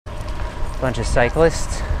Bunch of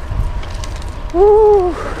cyclists. Woo!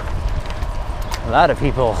 A lot of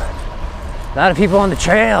people on the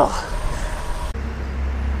trail.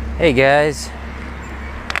 Hey guys,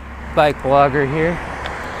 BikeBlogger here.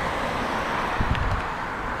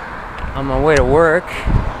 On my way to work.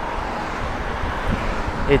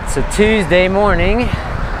 It's a Tuesday morning.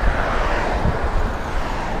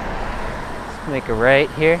 Let's make a right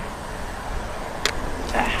here.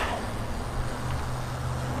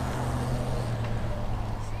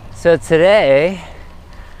 So today,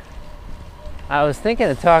 I was thinking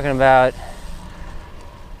of talking about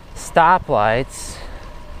stoplights.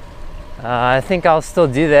 I think I'll still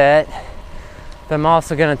do that, but I'm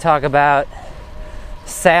also going to talk about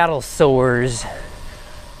saddle sores,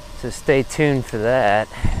 so stay tuned for that.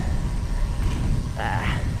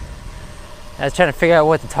 I was trying to figure out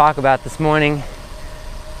what to talk about this morning.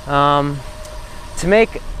 I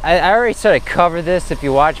already sort of covered this if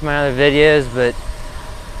you watch my other videos, but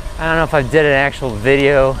I don't know if I did an actual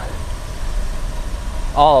video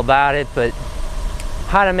all about it, but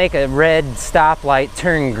how to make a red stoplight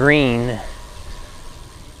turn green.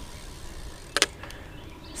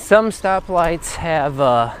 Some stoplights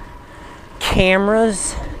have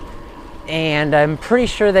cameras, and I'm pretty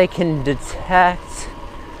sure they can detect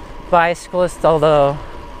bicyclists, although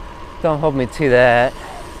don't hold me to that.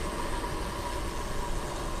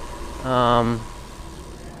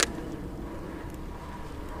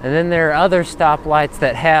 And then there are other stoplights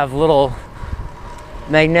that have little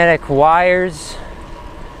magnetic wires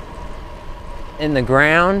in the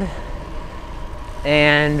ground,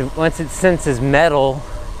 and once it senses metal,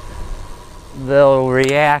 they'll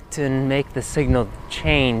react and make the signal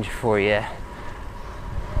change for you.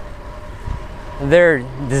 They're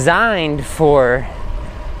designed for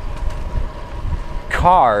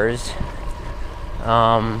cars.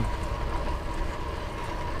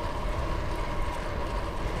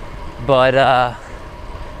 But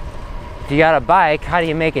if you got a bike, how do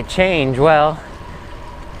you make it change? Well,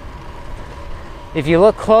 if you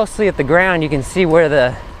look closely at the ground, you can see where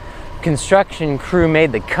the construction crew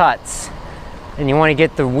made the cuts, and you want to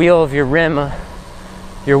get the wheel of your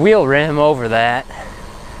wheel rim over that,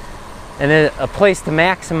 and then a place to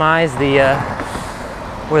maximize the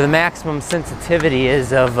where the maximum sensitivity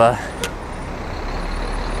is of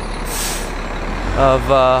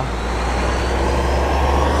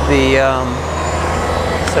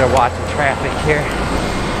sort of watching traffic here.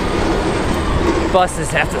 Buses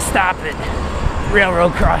have to stop at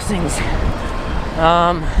railroad crossings.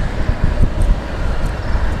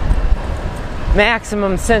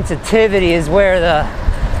 Maximum sensitivity is where the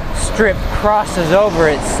strip crosses over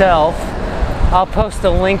itself. I'll post a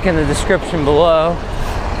link in the description below.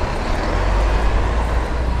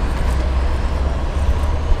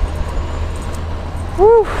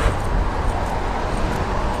 Woo!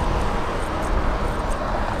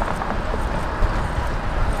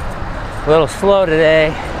 A little slow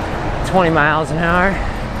today, 20 miles an hour.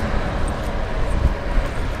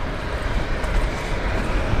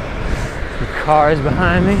 Some cars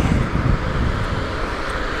behind me.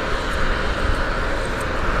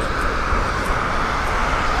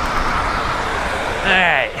 All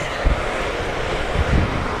right.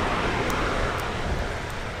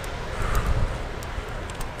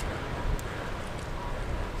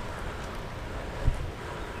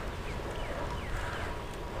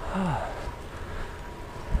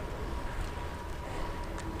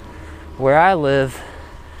 Where I live,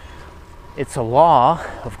 it's a law,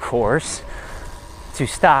 of course, to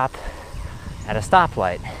stop at a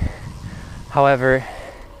stoplight. However,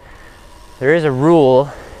 there is a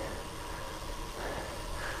rule.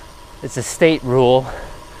 It's a state rule.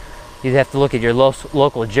 You'd have to look at your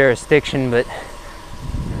local jurisdiction, but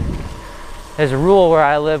there's a rule where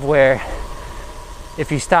I live where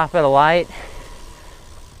if you stop at a light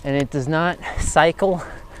and it does not cycle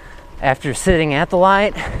after sitting at the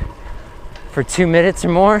light for 2 minutes or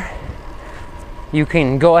more, you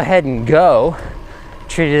can go ahead and go,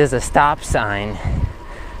 treat it as a stop sign,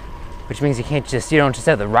 which means you don't just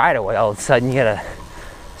have the right of way all of a sudden, you gotta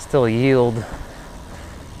still yield.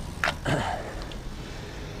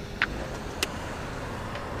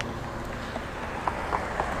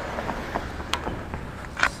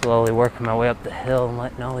 Slowly working my way up the hill and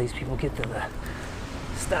letting all these people get to the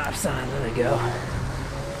stop sign. There they go.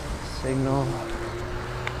 Signal.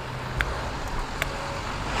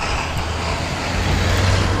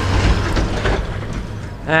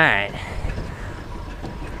 Alright.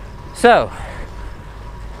 So,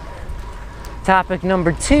 topic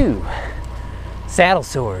number 2, saddle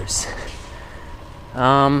sores.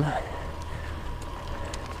 I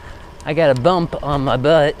got a bump on my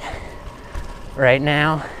butt right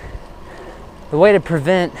now. The way to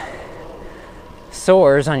prevent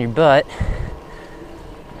sores on your butt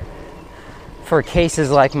for cases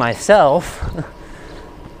like myself,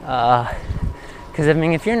 because I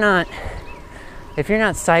mean, if you're not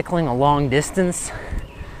cycling a long distance,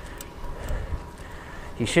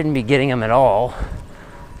 you shouldn't be getting them at all.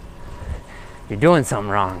 You're doing something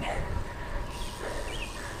wrong.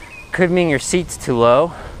 Could mean your seat's too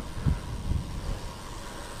low.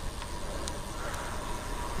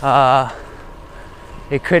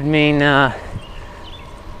 It could mean, you know,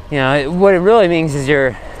 what it really means is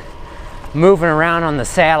you're moving around on the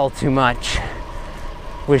saddle too much,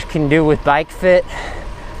 which can do with bike fit.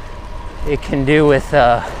 It can do with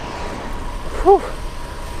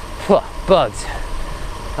bugs.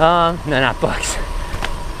 No, not bugs.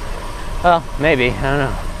 Well, maybe, I don't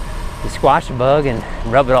know. You squash a bug and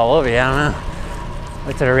rub it all over you, I don't know.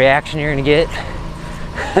 What's the reaction you're gonna get?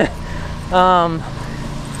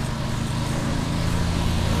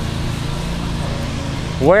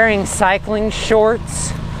 Wearing cycling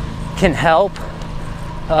shorts can help.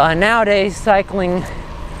 Nowadays, cycling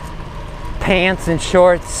pants and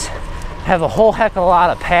shorts have a whole heck of a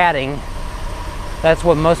lot of padding. That's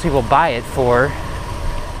what most people buy it for.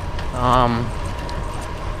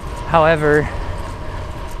 However,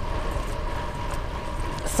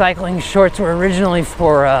 cycling shorts were originally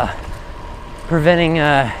for preventing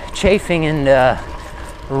chafing and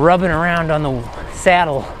rubbing around on the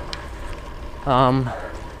saddle.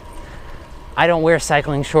 I don't wear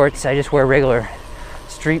cycling shorts, I just wear regular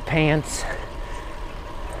street pants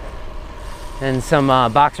and some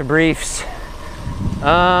boxer briefs.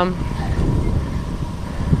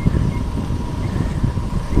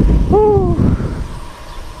 Woo.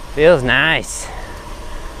 Feels nice.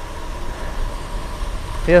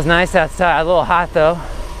 Feels nice outside. A little hot though.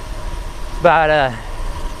 About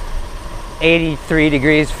 83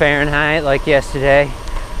 degrees Fahrenheit like yesterday.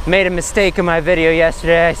 Made a mistake in my video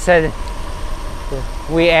yesterday. I said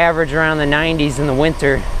we average around the 90s in the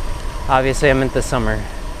winter. Obviously I meant the summer.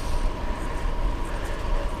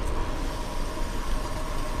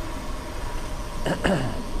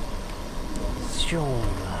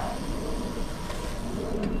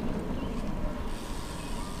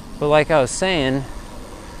 But like I was saying,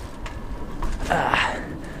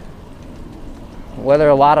 whether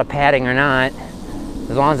a lot of padding or not,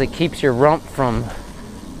 as long as it keeps your rump from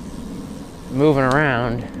moving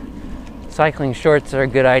around, cycling shorts are a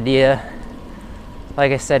good idea.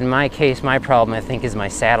 Like I said, in my case, my problem I think is my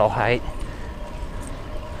saddle height.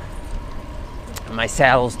 My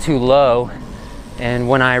saddle's too low, and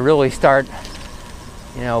when I really start,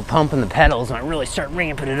 you know, pumping the pedals, and I really start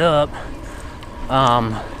ramping it up,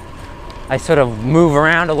 I sort of move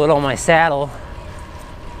around a little on my saddle.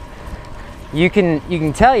 You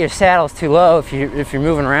can tell your saddle's too low if you're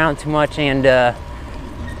moving around too much, and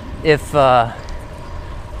if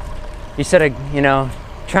you sort of, you know,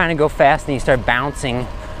 trying to go fast and you start bouncing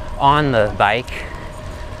on the bike.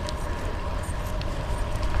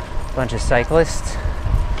 Bunch of cyclists.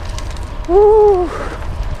 Woo!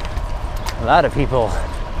 A lot of people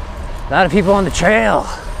on the trail.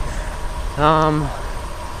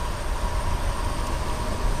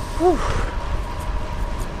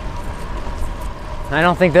 I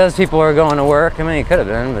don't think those people are going to work. I mean, it could have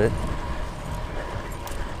been, but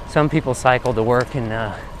some people cycle to work in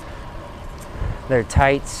their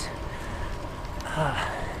tights.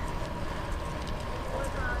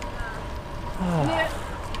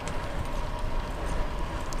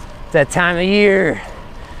 It's that time of year.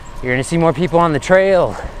 You're gonna see more people on the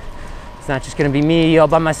trail. It's not just gonna be me all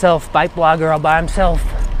by myself, BikeBlogger all by himself.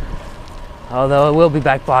 Although it will be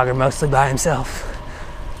BikeBlogger mostly by himself.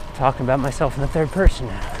 I'm talking about myself in the third person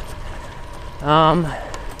now.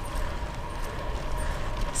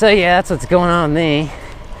 So yeah, that's what's going on with me.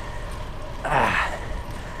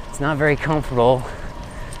 It's not very comfortable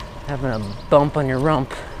having a bump on your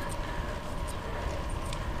rump.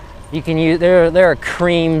 You can use, there are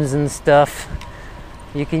creams and stuff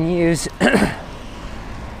you can use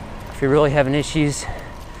if you're really having issues.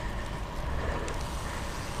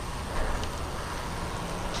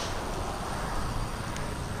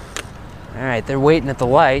 All right, they're waiting at the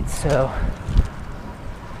lights, so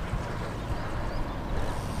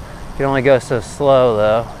you can only go so slow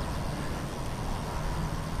though.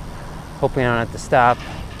 Hoping I don't have to stop.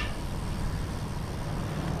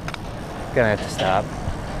 Gonna have to stop.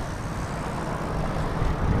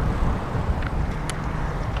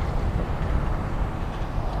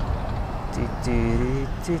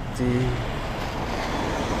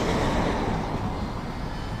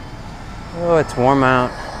 Oh, it's warm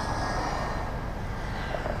out.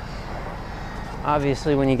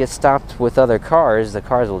 Obviously, when you get stopped with other cars, the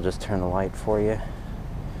cars will just turn the light for you.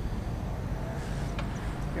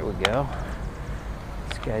 Here we go.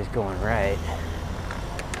 This guy's going right.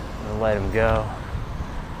 I'm gonna let him go.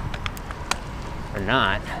 Or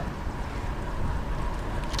not.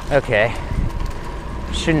 Okay.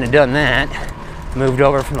 Shouldn't have done that. Moved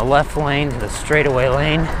over from the left lane to the straightaway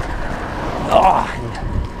lane. Oh!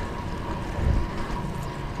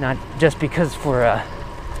 Not just because for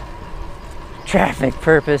traffic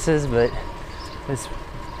purposes, but this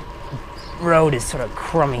road is sort of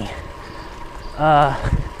crummy.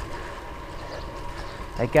 That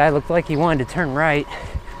guy looked like he wanted to turn right.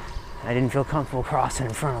 I didn't feel comfortable crossing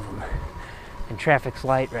in front of him. And traffic's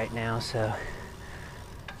light right now, so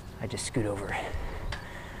I just scoot over.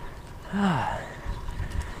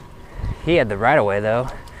 He had the right of way though,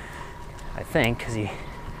 I think, because he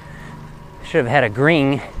should have had a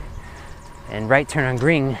green, and right turn on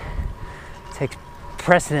green takes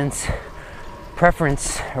preference,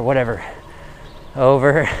 or whatever,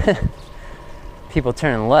 over people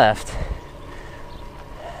turning left.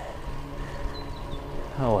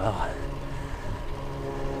 Oh well.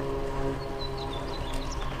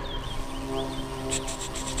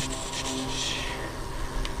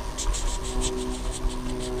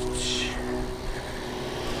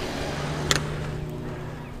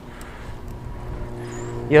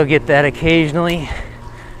 You'll get that occasionally.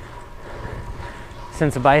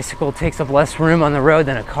 Since a bicycle takes up less room on the road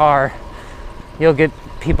than a car, you'll get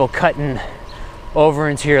people cutting over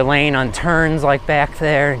into your lane on turns like back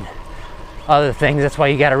there and other things. That's why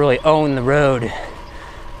you gotta really own the road,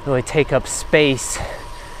 really take up space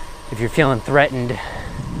if you're feeling threatened.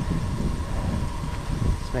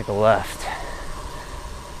 Let's make a left.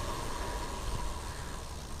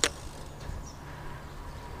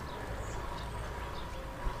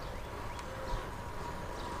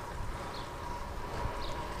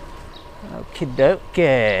 Okie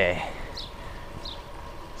dokie.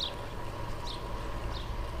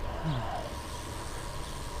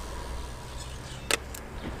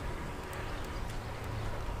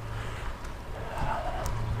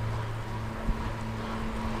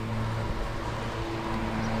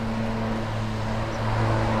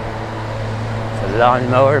 It's a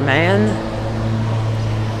lawnmower man.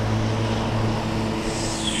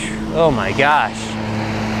 Oh my gosh.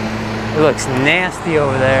 It looks nasty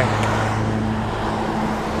over there.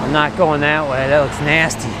 I'm not going that way. That looks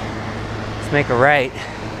nasty. Let's make a right.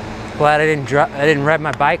 Glad I didn't ride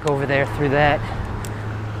my bike over there through that.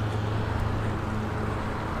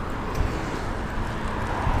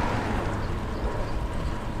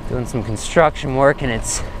 Doing some construction work and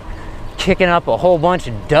it's kicking up a whole bunch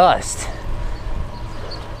of dust.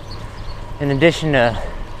 In addition to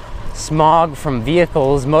smog from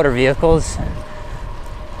vehicles, motor vehicles,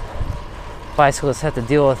 bicyclists have to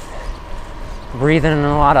deal with breathing and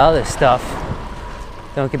a lot of other stuff.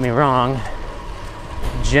 Don't get me wrong.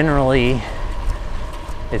 Generally,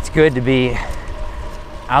 it's good to be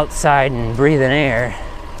outside and breathing air,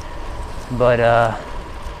 but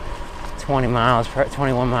 21 miles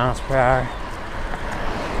per hour,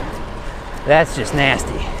 that's just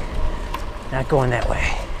nasty. Not going that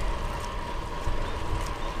way.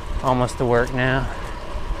 Almost to work now.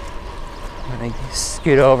 I'm gonna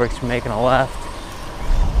scoot over because we're making a left.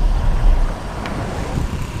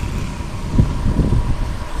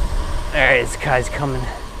 Alright, this guy's coming.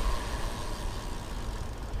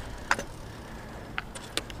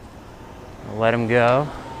 I'll let him go.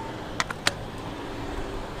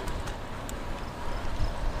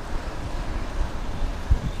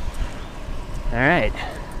 Alright.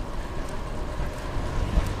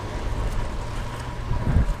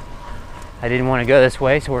 I didn't want to go this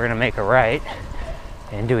way, so we're going to make a right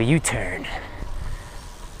and do a U-turn.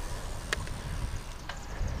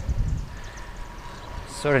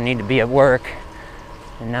 Sort of need to be at work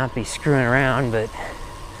and not be screwing around, but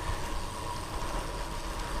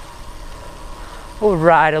we'll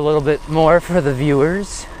ride a little bit more for the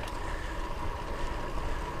viewers.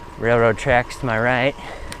 Railroad tracks to my right.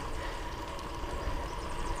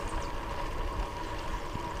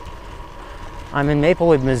 I'm in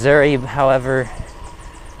Maplewood, Missouri, however,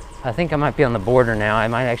 I think I might be on the border now. I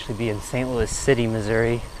might actually be in St. Louis City,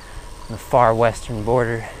 Missouri, on the far western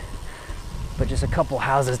border. But just a couple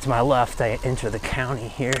houses to my left, I enter the county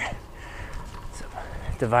here. It's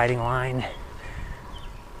a dividing line.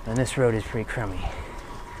 And this road is pretty crummy.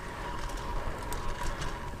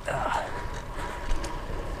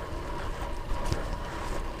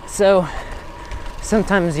 So,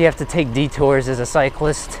 sometimes you have to take detours as a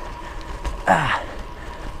cyclist.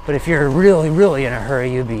 But if you're really in a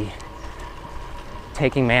hurry, you'll be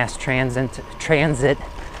taking mass transit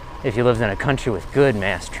if you lived in a country with good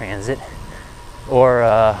mass transit, or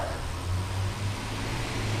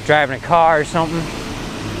driving a car or something.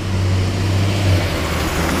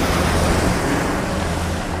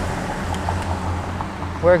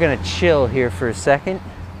 We're gonna chill here for a second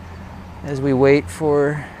as we wait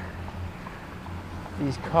for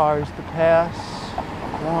these cars to pass.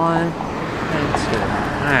 1 and 2.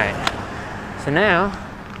 All right, so now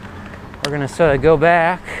we're gonna sort of go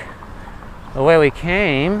back the way we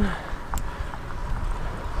came.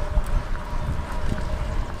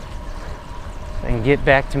 And get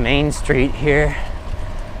back to Main Street here.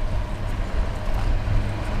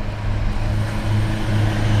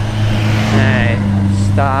 Alright,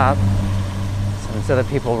 stop. Some other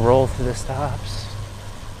people roll through the stops.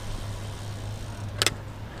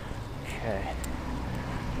 Okay.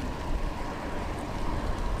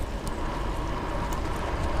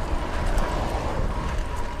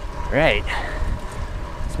 Right.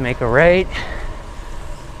 Let's make a right.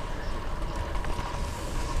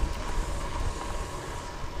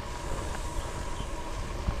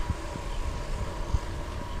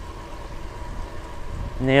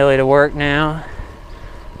 Nearly to work now.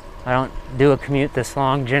 I don't do a commute this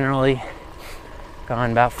long generally.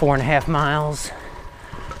 Gone about 4.5 miles.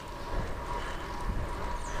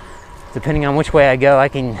 Depending on which way I go, I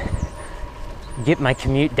can get my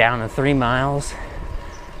commute down to 3 miles.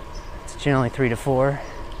 It's generally 3 to 4.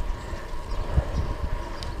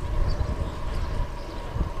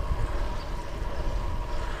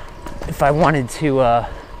 If I wanted to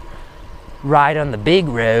ride on the big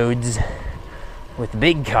roads with the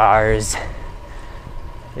big cars,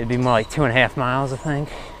 it'd be more like 2.5 miles, I think.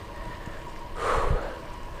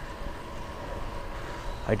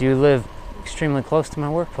 I do live extremely close to my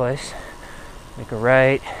workplace. Make a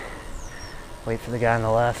right, wait for the guy on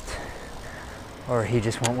the left, or he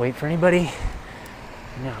just won't wait for anybody.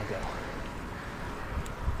 Now I'll go.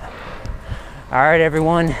 All right,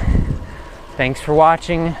 everyone. Thanks for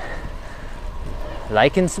watching.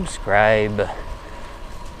 Like and subscribe.